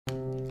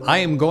I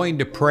am going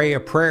to pray a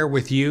prayer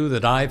with you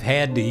that I've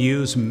had to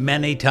use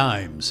many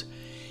times.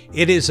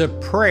 It is a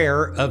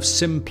prayer of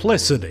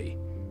simplicity.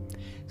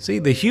 See,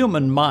 the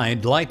human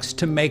mind likes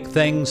to make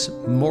things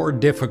more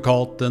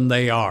difficult than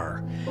they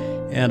are.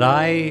 And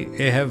I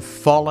have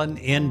fallen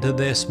into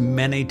this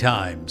many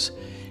times.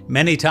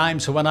 Many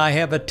times when I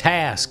have a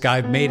task,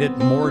 I've made it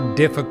more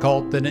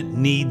difficult than it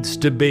needs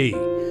to be.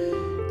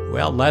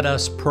 Well, let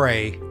us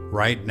pray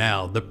right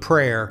now, the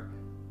prayer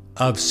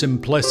of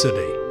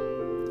simplicity.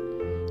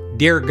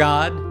 Dear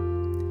God,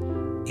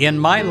 in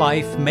my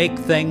life, make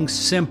things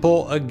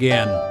simple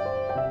again.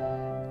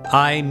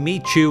 I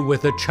meet you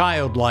with a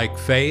childlike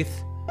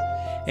faith,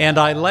 and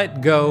I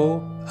let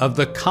go of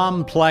the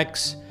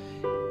complex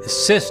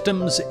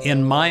systems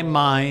in my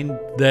mind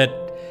that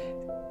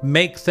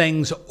make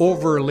things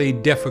overly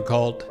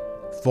difficult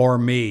for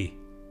me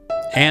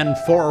and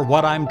for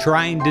what I'm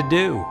trying to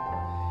do.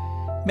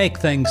 Make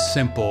things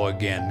simple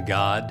again,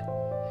 God.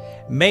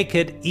 Make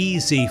it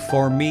easy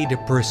for me to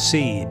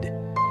proceed.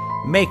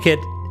 Make it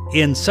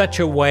in such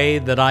a way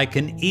that I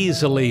can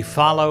easily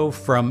follow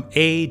from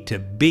A to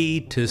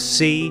B to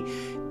C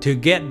to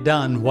get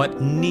done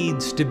what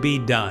needs to be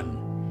done.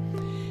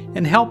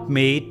 And help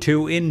me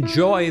to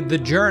enjoy the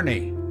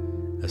journey.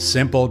 A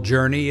simple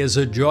journey is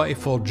a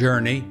joyful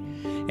journey,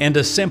 and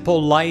a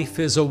simple life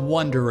is a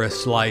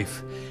wondrous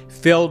life,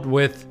 filled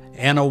with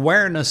an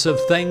awareness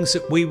of things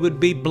that we would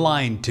be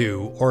blind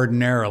to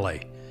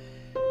ordinarily.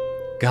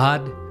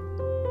 God,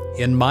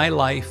 in my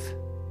life,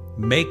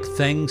 make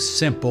things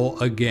simple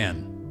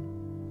again.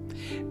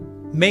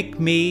 Make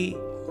me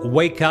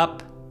wake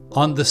up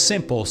on the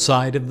simple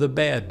side of the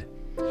bed,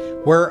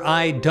 where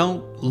I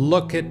don't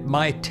look at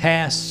my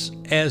tasks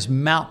as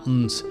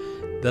mountains,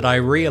 that I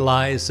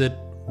realize that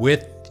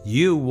with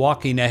you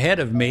walking ahead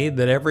of me,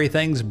 that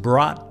everything's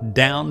brought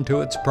down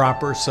to its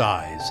proper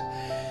size.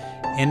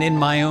 And in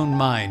my own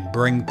mind,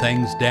 bring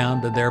things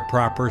down to their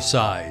proper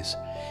size.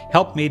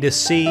 Help me to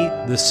see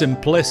the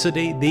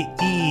simplicity, the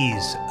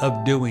ease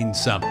of doing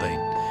something,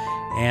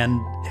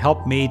 and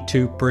help me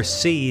to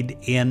proceed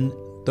in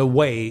the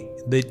way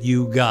that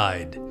you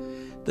guide,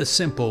 the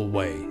simple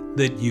way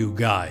that you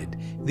guide,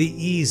 the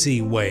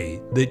easy way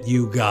that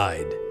you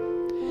guide.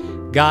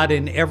 God,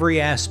 in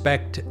every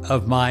aspect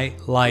of my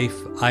life,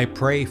 I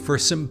pray for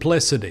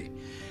simplicity.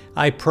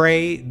 I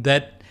pray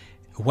that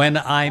when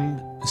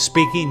I'm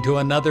speaking to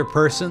another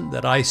person,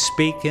 that I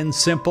speak in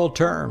simple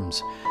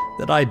terms,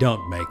 that I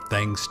don't make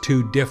things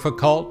too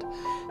difficult,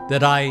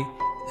 that I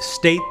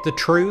state the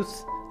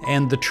truth,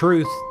 and the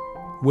truth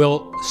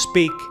will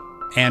speak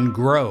and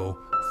grow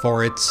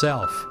for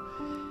itself.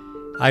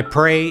 I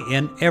pray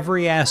in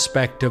every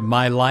aspect of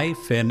my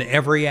life, in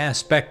every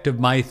aspect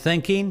of my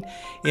thinking,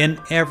 in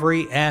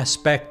every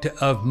aspect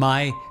of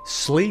my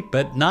sleep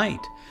at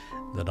night,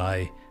 that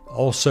I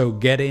also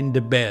get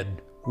into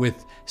bed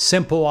with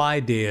simple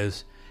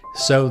ideas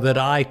so that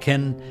I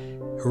can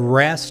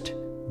rest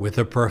with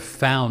a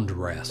profound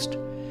rest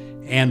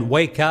and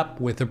wake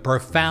up with a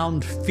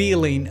profound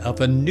feeling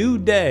of a new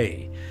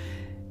day,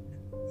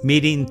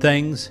 meeting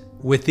things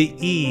with the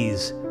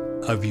ease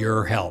of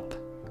your help.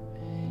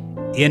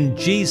 In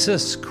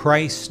Jesus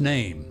Christ's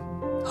name,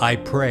 I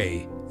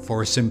pray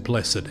for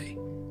simplicity.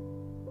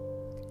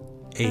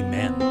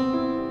 Amen.